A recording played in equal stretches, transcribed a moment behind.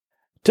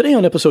Today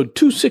on episode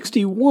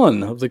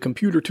 261 of the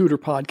Computer Tutor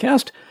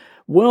Podcast,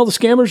 well, the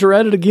scammers are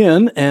at it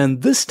again,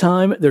 and this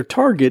time their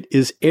target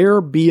is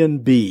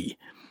AirBnB.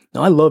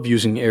 Now, I love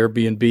using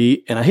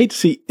AirBnB, and I hate to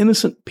see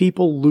innocent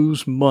people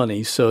lose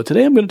money, so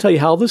today I'm going to tell you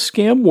how this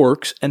scam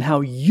works and how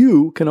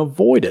you can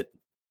avoid it.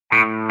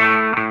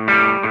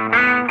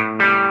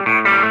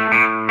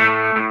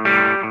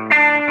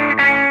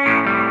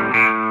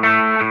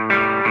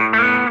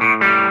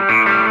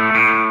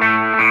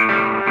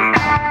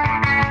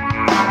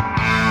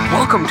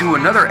 Welcome to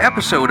another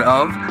episode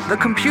of The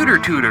Computer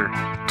Tutor.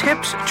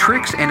 Tips,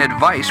 tricks, and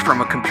advice from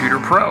a computer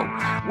pro,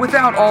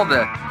 without all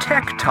the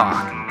tech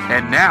talk.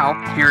 And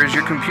now, here is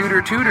your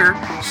computer tutor,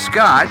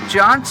 Scott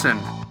Johnson.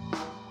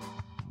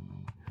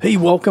 Hey,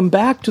 welcome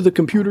back to the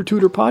Computer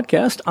Tutor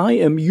Podcast. I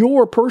am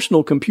your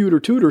personal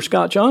computer tutor,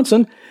 Scott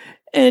Johnson.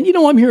 And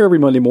I'm here every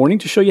Monday morning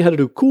to show you how to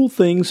do cool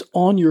things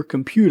on your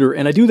computer.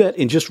 And I do that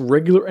in just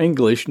regular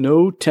English,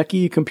 no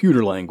techie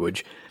computer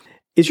language.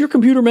 Is your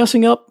computer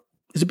messing up?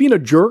 Is it being a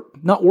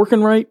jerk, not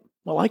working right?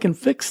 Well, I can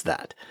fix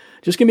that.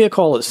 Just give me a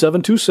call at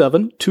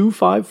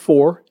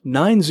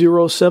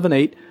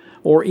 727-254-9078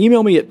 or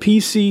email me at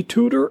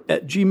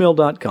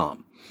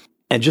pctutor@gmail.com.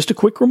 And just a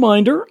quick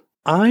reminder,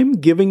 I'm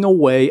giving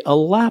away a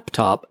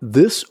laptop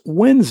this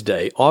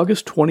Wednesday,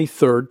 August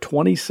 23rd,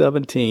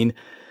 2017.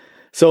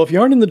 So if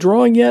you aren't in the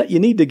drawing yet, you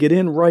need to get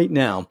in right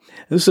now.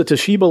 This is a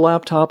Toshiba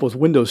laptop with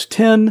Windows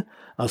 10,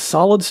 a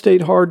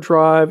solid-state hard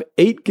drive,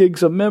 8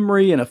 gigs of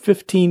memory, and a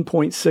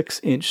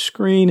 15.6-inch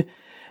screen.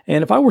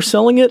 And if I were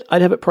selling it,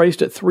 I'd have it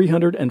priced at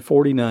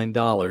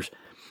 $349.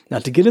 Now,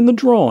 to get in the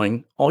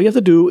drawing, all you have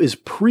to do is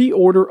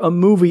pre-order a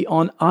movie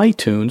on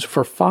iTunes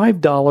for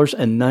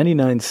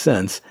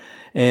 $5.99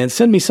 and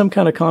send me some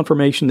kind of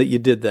confirmation that you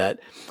did that.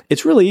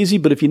 It's really easy,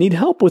 but if you need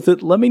help with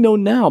it, let me know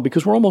now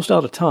because we're almost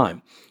out of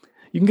time.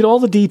 You can get all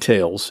the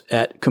details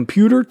at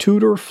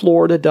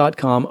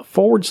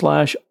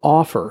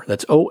computertutorflorida.com/offer.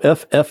 That's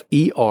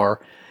OFFER.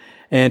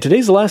 And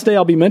today's the last day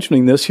I'll be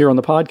mentioning this here on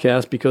the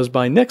podcast because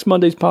by next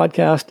Monday's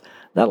podcast,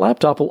 that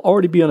laptop will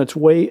already be on its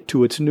way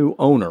to its new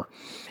owner.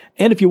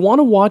 And if you want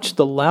to watch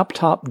the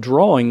laptop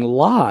drawing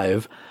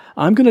live,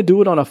 I'm going to do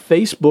it on a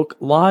Facebook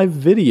live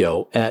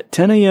video at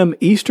 10 a.m.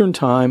 Eastern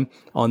Time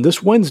on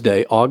this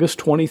Wednesday, August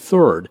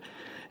 23rd.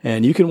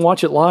 And you can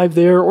watch it live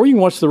there, or you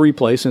can watch the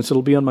replay since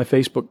it'll be on my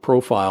Facebook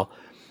profile.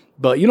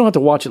 But you don't have to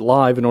watch it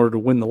live in order to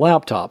win the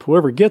laptop.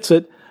 Whoever gets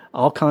it,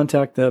 I'll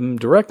contact them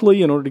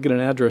directly in order to get an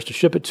address to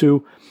ship it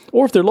to.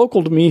 Or if they're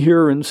local to me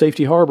here in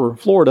Safety Harbor,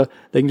 Florida,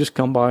 they can just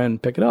come by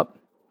and pick it up.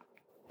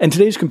 And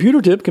today's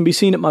computer tip can be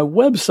seen at my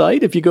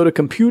website if you go to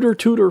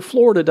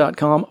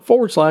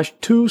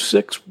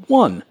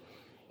computertutorflorida.com/261.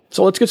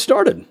 So let's get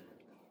started.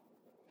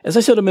 As I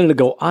said a minute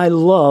ago, I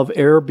love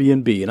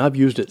AirBnB, and I've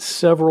used it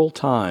several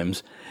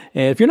times.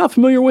 And if you're not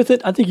familiar with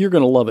it, I think you're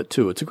going to love it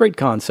too. It's a great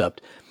concept.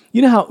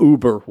 You know how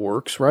Uber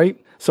works, right?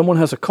 Someone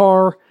has a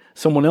car,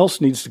 someone else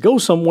needs to go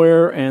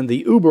somewhere, and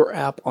the Uber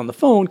app on the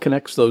phone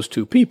connects those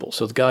two people.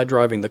 So the guy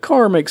driving the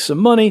car makes some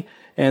money,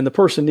 and the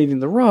person needing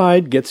the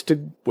ride gets to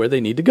where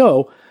they need to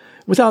go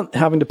without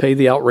having to pay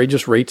the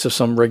outrageous rates of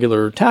some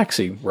regular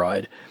taxi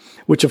ride,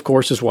 which of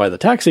course is why the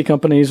taxi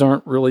companies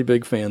aren't really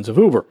big fans of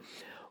Uber.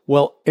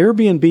 Well,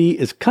 Airbnb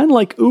is kind of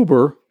like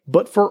Uber,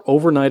 but for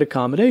overnight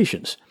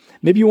accommodations.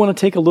 Maybe you want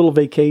to take a little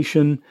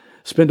vacation,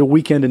 spend a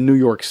weekend in New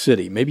York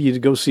City. Maybe you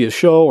go see a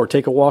show or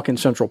take a walk in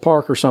Central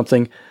Park or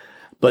something.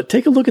 But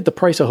take a look at the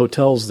price of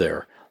hotels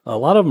there. A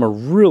lot of them are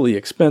really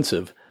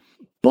expensive.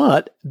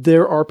 But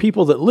there are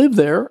people that live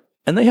there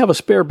and they have a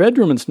spare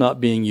bedroom that's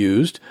not being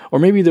used. Or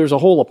maybe there's a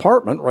whole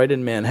apartment right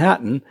in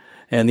Manhattan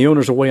and the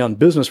owner's away on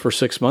business for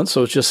 6 months,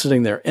 so it's just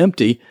sitting there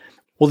empty.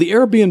 Well, the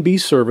Airbnb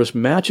service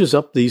matches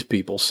up these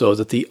people so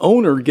that the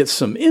owner gets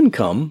some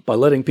income by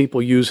letting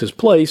people use his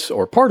place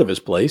or part of his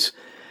place,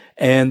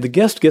 and the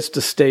guest gets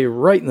to stay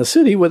right in the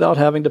city without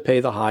having to pay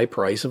the high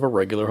price of a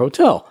regular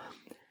hotel.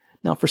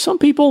 Now, for some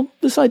people,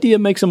 this idea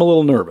makes them a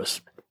little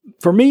nervous.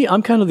 For me,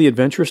 I'm kind of the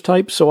adventurous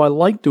type, so I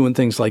like doing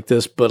things like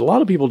this, but a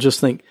lot of people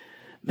just think,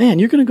 man,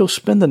 you're going to go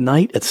spend the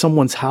night at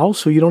someone's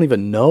house who you don't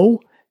even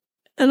know?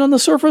 And on the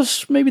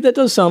surface, maybe that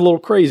does sound a little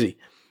crazy.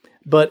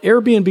 But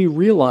Airbnb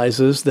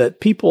realizes that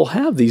people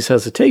have these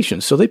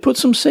hesitations, so they put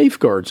some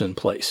safeguards in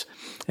place.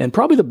 And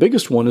probably the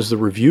biggest one is the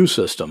review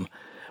system.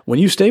 When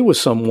you stay with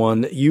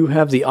someone, you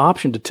have the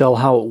option to tell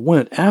how it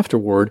went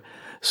afterward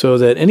so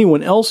that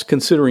anyone else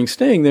considering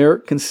staying there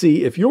can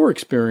see if your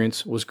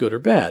experience was good or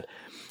bad.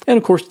 And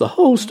of course, the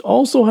host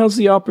also has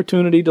the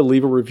opportunity to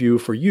leave a review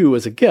for you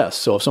as a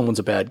guest. So if someone's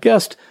a bad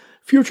guest,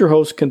 future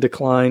hosts can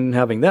decline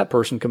having that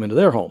person come into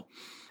their home.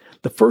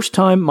 The first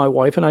time my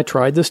wife and I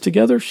tried this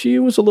together, she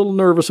was a little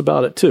nervous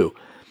about it too.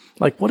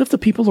 Like, what if the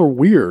people are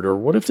weird? Or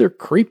what if they're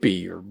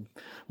creepy? Or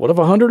what if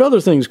 100 other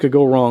things could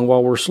go wrong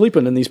while we're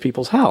sleeping in these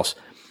people's house?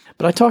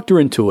 But I talked her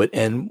into it,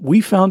 and we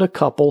found a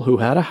couple who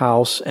had a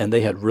house, and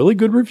they had really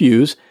good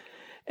reviews.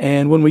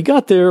 And when we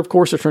got there, of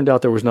course, it turned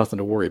out there was nothing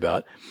to worry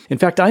about. In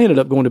fact, I ended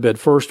up going to bed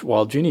first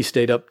while Jeannie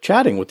stayed up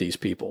chatting with these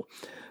people.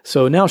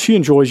 So now she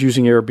enjoys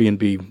using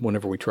Airbnb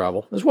whenever we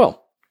travel as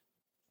well.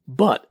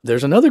 But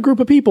there's another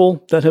group of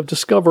people that have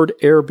discovered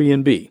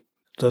Airbnb,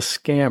 the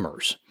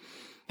scammers.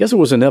 Guess it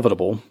was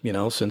inevitable,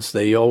 since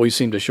they always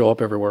seem to show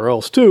up everywhere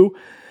else too.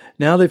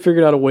 Now they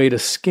figured out a way to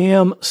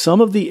scam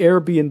some of the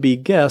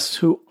Airbnb guests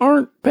who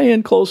aren't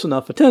paying close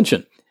enough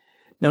attention.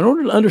 Now, in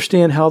order to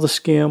understand how the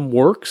scam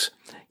works,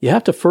 you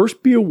have to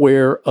first be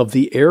aware of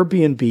the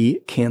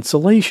Airbnb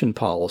cancellation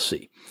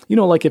policy.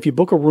 Like if you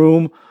book a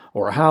room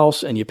or a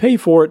house and you pay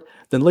for it,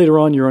 then later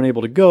on you're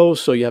unable to go,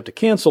 so you have to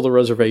cancel the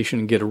reservation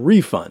and get a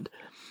refund.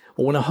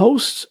 Well, when a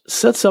host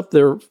sets up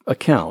their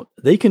account,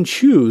 they can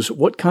choose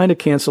what kind of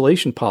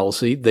cancellation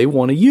policy they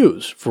want to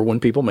use for when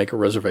people make a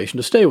reservation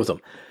to stay with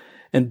them.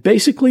 And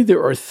basically,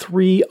 there are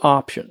 3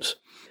 options.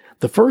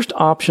 The first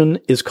option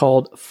is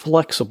called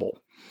flexible.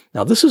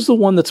 Now, this is the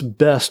one that's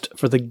best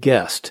for the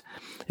guest.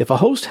 If a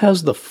host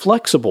has the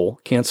flexible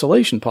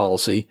cancellation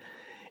policy,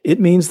 it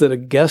means that a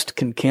guest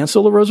can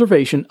cancel a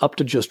reservation up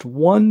to just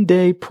 1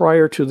 day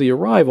prior to the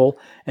arrival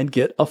and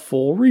get a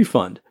full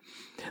refund.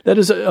 That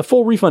is a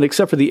full refund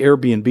except for the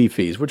Airbnb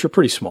fees, which are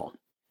pretty small.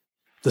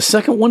 The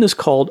second one is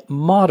called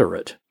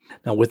moderate.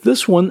 Now, with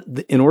this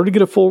one, in order to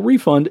get a full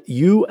refund,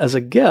 you as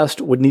a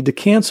guest would need to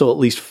cancel at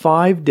least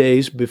 5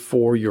 days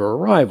before your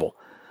arrival.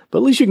 But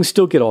at least you can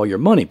still get all your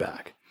money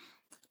back.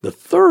 The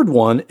third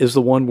one is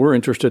the one we're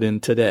interested in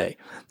today.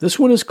 This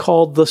one is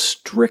called the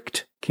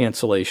strict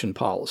cancellation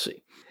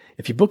policy.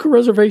 If you book a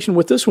reservation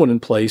with this one in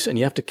place and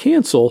you have to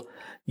cancel,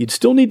 you'd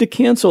still need to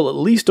cancel at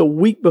least a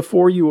week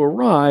before you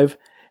arrive,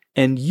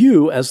 and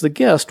you, as the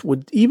guest,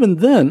 would even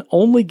then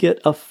only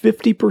get a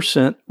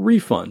 50%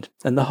 refund,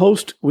 and the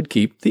host would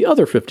keep the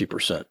other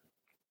 50%.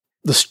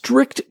 The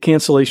strict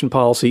cancellation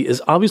policy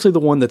is obviously the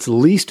one that's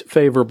least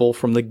favorable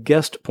from the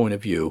guest point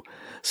of view.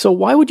 So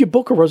why would you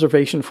book a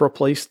reservation for a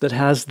place that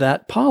has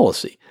that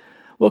policy?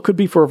 Well, it could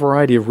be for a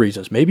variety of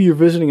reasons. Maybe you're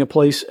visiting a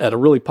place at a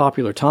really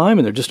popular time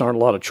and there just aren't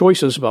a lot of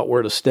choices about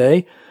where to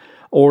stay.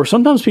 Or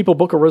sometimes people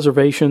book a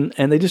reservation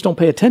and they just don't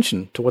pay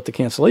attention to what the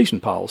cancellation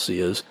policy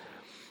is.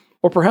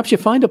 Or perhaps you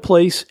find a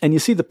place and you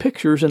see the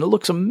pictures and it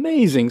looks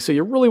amazing, so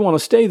you really want to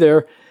stay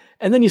there.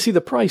 And then you see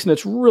the price and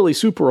it's really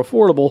super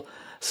affordable.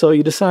 So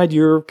you decide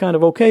you're kind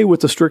of okay with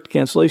the strict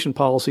cancellation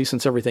policy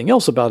since everything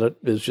else about it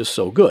is just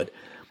so good.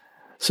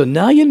 So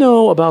now you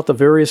know about the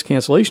various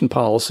cancellation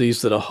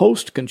policies that a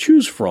host can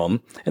choose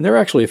from, and there are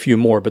actually a few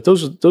more, but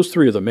those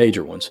 3 are the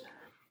major ones.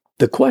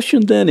 The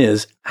question then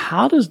is,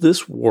 how does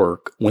this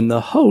work when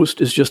the host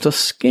is just a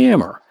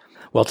scammer?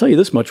 Well, I'll tell you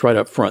this much right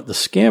up front. The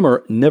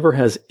scammer never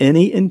has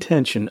any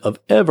intention of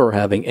ever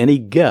having any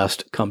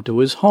guest come to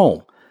his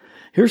home.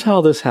 Here's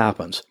how this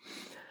happens.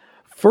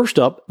 First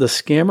up, the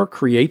scammer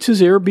creates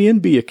his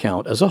Airbnb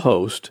account as a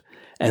host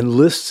and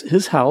lists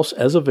his house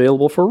as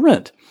available for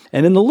rent.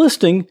 And in the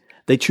listing,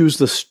 they choose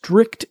the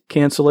strict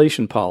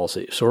cancellation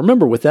policy. So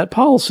remember, with that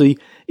policy,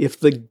 if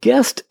the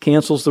guest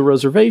cancels the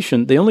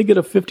reservation, they only get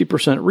a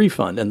 50%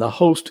 refund, and the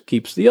host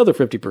keeps the other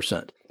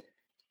 50%.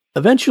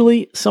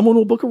 Eventually, someone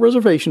will book a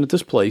reservation at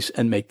this place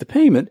and make the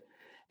payment.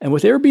 And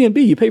with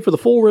Airbnb, you pay for the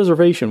full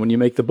reservation when you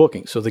make the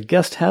booking. So the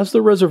guest has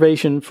the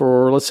reservation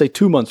for, let's say,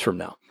 2 months from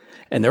now.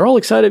 And they're all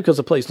excited because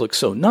the place looks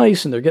so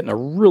nice and they're getting a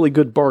really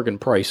good bargain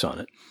price on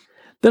it.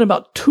 Then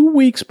about 2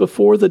 weeks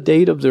before the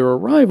date of their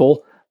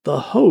arrival, the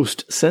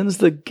host sends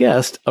the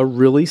guest a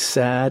really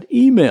sad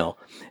email.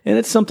 And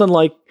it's something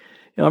like,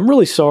 I'm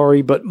really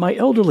sorry, but my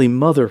elderly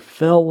mother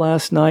fell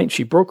last night.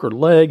 She broke her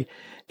leg,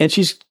 and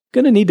she's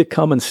going to need to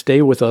come and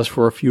stay with us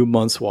for a few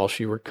months while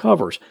she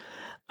recovers.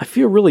 I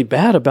feel really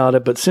bad about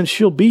it, but since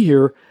she'll be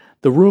here,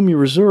 the room you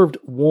reserved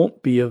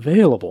won't be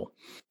available.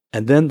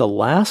 And then the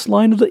last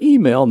line of the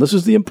email, and this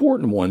is the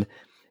important one,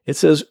 it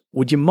says,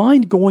 would you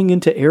mind going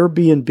into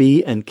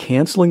Airbnb and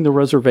canceling the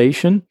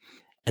reservation?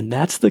 And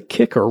that's the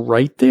kicker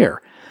right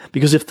there.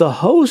 Because if the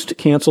host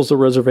cancels the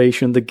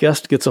reservation, the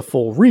guest gets a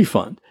full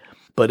refund.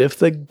 But if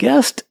the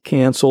guest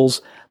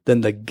cancels,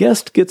 then the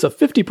guest gets a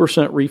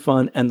 50%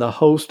 refund and the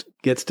host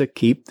gets to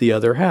keep the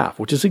other half,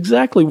 which is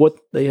exactly what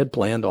they had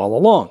planned all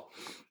along.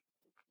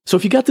 So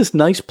if you got this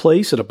nice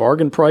place at a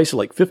bargain price of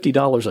like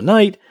 $50 a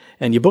night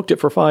and you booked it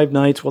for 5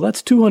 nights, well,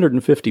 that's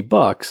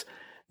 $250.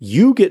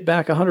 You get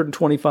back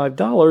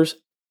 $125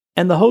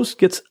 and the host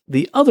gets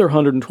the other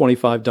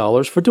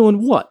 $125 for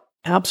doing what?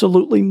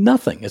 Absolutely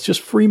nothing. It's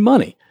just free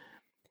money.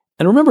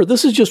 And remember,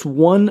 this is just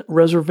one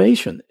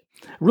reservation.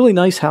 A really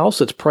nice house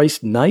that's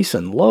priced nice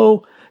and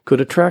low could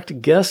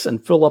attract guests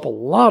and fill up a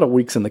lot of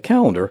weeks in the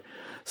calendar.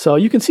 So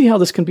you can see how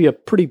this can be a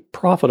pretty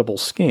profitable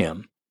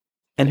scam.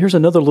 And here's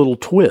another little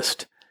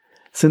twist.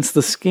 Since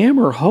the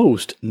scammer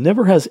host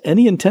never has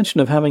any intention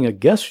of having a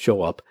guest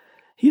show up,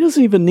 he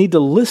doesn't even need to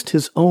list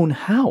his own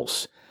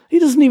house. He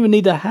doesn't even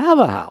need to have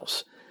a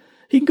house.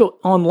 He can go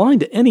online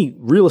to any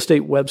real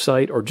estate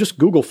website or just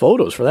Google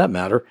Photos for that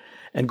matter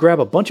and grab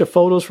a bunch of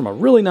photos from a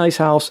really nice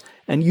house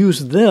and use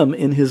them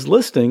in his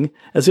listing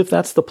as if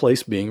that's the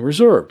place being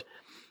reserved.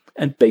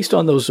 And based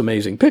on those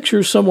amazing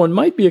pictures, someone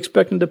might be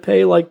expecting to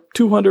pay like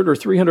 $200 or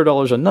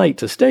 $300 a night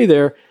to stay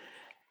there.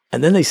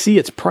 And then they see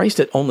it's priced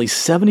at only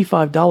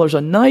 $75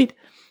 a night.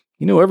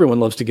 You know, everyone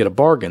loves to get a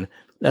bargain.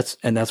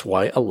 That's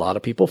why a lot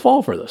of people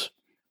fall for this.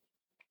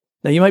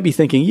 Now, you might be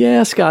thinking,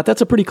 yeah, Scott,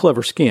 that's a pretty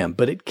clever scam,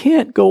 but it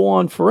can't go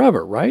on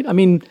forever, right? I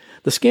mean,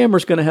 the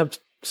scammer's going to have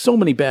so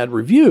many bad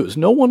reviews,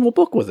 no one will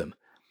book with him.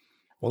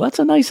 Well, that's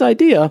a nice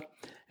idea,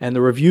 and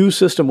the review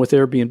system with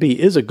Airbnb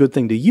is a good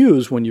thing to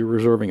use when you're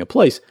reserving a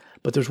place,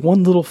 but there's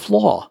one little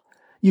flaw.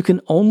 You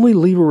can only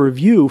leave a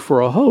review for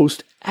a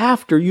host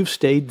after you've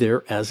stayed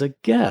there as a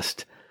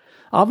guest.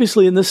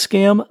 Obviously, in this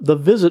scam, the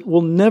visit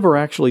will never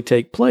actually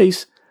take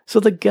place, so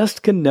the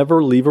guest can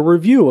never leave a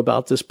review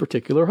about this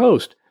particular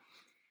host.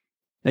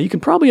 Now, you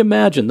can probably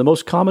imagine the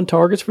most common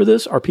targets for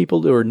this are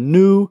people who are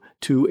new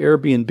to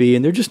Airbnb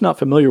and they're just not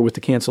familiar with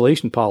the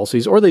cancellation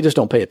policies, or they just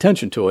don't pay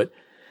attention to it,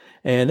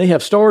 and they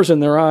have stars in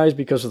their eyes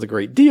because of the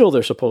great deal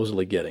they're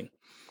supposedly getting.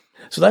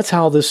 So that's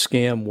how this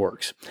scam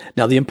works.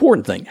 Now, the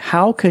important thing,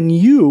 how can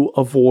you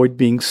avoid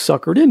being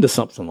suckered into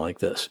something like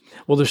this?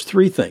 Well, there's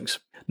 3 things.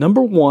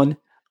 Number 1,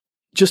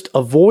 just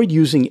avoid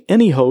using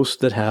any hosts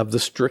that have the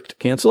strict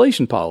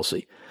cancellation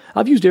policy.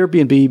 I've used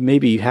Airbnb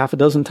maybe half a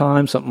dozen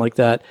times, something like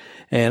that,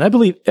 and I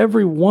believe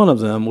every one of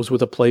them was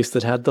with a place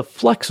that had the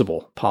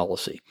flexible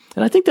policy.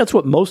 And I think that's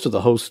what most of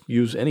the hosts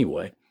use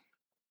anyway.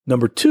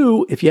 Number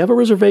 2, if you have a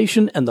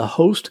reservation and the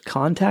host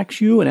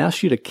contacts you and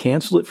asks you to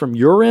cancel it from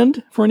your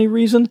end for any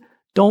reason,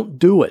 don't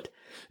do it.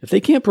 If they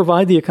can't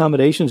provide the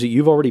accommodations that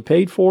you've already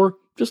paid for,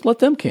 just let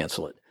them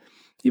cancel it,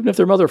 even if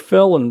their mother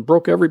fell and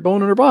broke every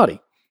bone in her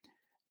body.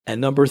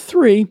 And number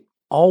 3,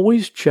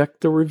 always check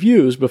the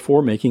reviews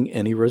before making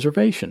any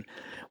reservation.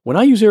 When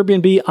I use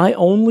Airbnb, I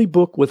only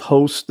book with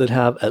hosts that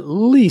have at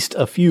least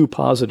a few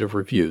positive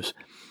reviews.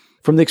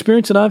 From the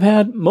experience that I've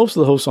had, most of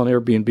the hosts on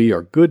Airbnb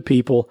are good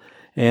people,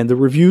 and the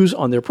reviews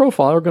on their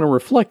profile are going to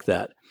reflect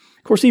that.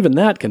 Of course, even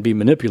that can be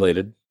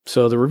manipulated,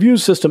 so the review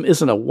system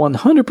isn't a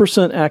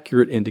 100%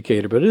 accurate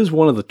indicator, but it is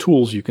one of the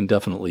tools you can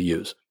definitely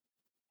use.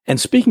 And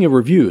speaking of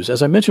reviews,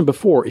 as I mentioned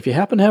before, if you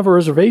happen to have a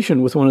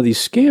reservation with one of these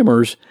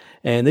scammers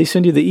and they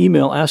send you the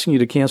email asking you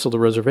to cancel the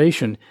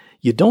reservation,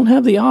 you don't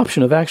have the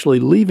option of actually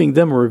leaving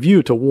them a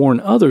review to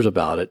warn others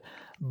about it,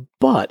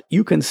 but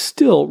you can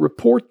still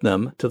report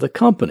them to the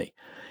company.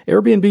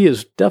 Airbnb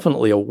is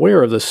definitely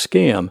aware of this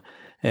scam,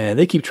 and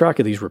they keep track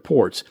of these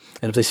reports.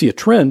 And if they see a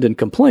trend in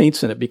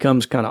complaints and it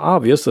becomes kind of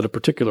obvious that a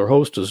particular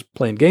host is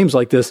playing games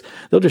like this,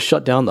 they'll just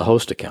shut down the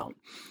host account.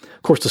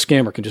 Of course, the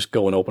scammer can just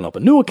go and open up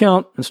a new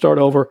account and start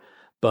over,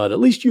 but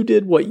at least you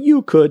did what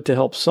you could to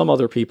help some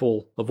other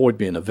people avoid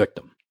being a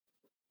victim.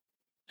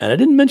 And I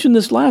didn't mention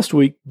this last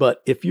week,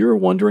 but if you're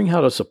wondering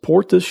how to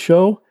support this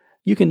show,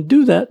 you can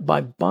do that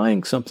by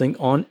buying something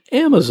on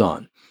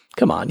Amazon.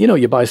 Come on,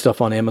 you buy stuff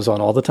on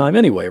Amazon all the time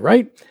anyway,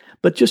 right?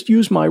 But just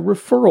use my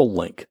referral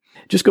link.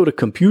 Just go to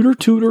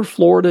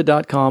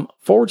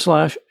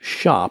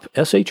computertutorflorida.com/shop,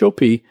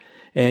 S-H-O-P,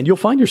 and you'll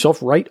find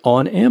yourself right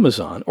on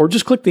Amazon. Or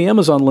just click the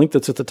Amazon link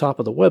that's at the top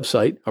of the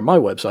website, or my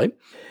website,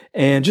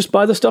 and just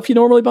buy the stuff you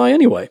normally buy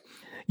anyway.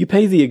 You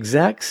pay the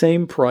exact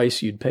same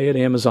price you'd pay at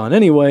Amazon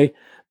anyway,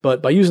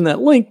 but by using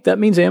that link, that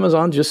means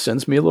Amazon just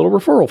sends me a little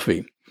referral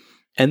fee.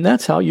 And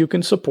that's how you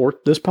can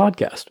support this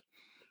podcast.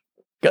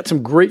 Got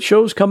some great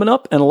shows coming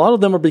up, and a lot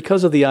of them are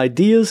because of the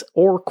ideas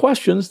or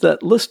questions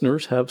that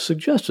listeners have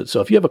suggested. So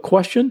if you have a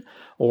question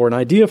or an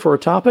idea for a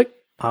topic,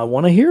 I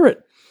want to hear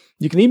it.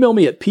 You can email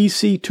me at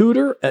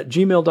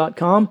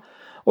pctutor@gmail.com,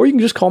 or you can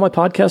just call my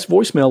podcast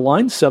voicemail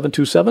line,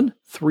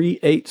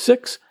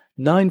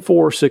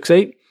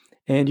 727-386-9468,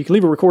 and you can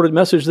leave a recorded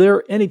message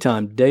there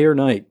anytime, day or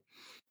night.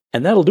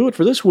 And that'll do it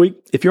for this week.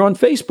 If you're on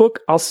Facebook,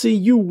 I'll see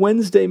you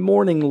Wednesday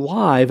morning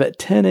live at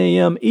 10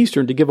 a.m.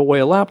 Eastern to give away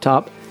a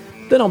laptop.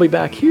 Then I'll be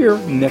back here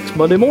next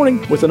Monday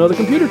morning with another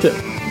computer tip.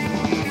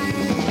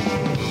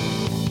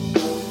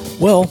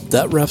 Well,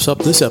 that wraps up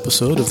this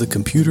episode of the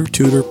Computer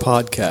Tutor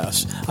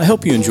Podcast. I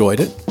hope you enjoyed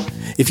it.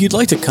 If you'd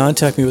like to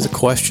contact me with a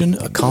question,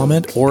 a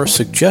comment, or a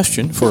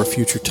suggestion for a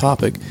future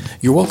topic,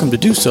 you're welcome to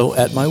do so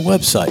at my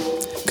website,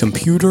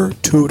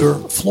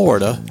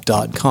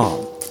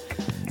 computertutorflorida.com.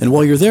 And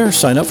while you're there,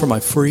 sign up for my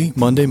free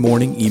Monday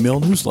morning email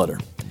newsletter.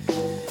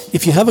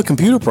 If you have a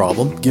computer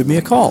problem, give me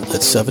a call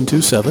at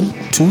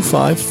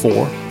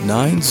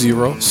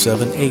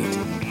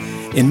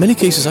 727-254-9078. In many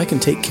cases, I can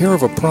take care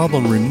of a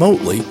problem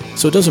remotely,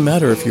 so it doesn't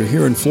matter if you're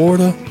here in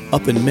Florida,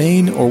 up in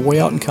Maine, or way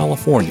out in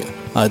California.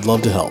 I'd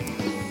love to help.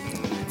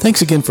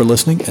 Thanks again for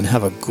listening, and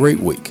have a great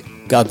week.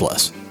 God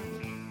bless.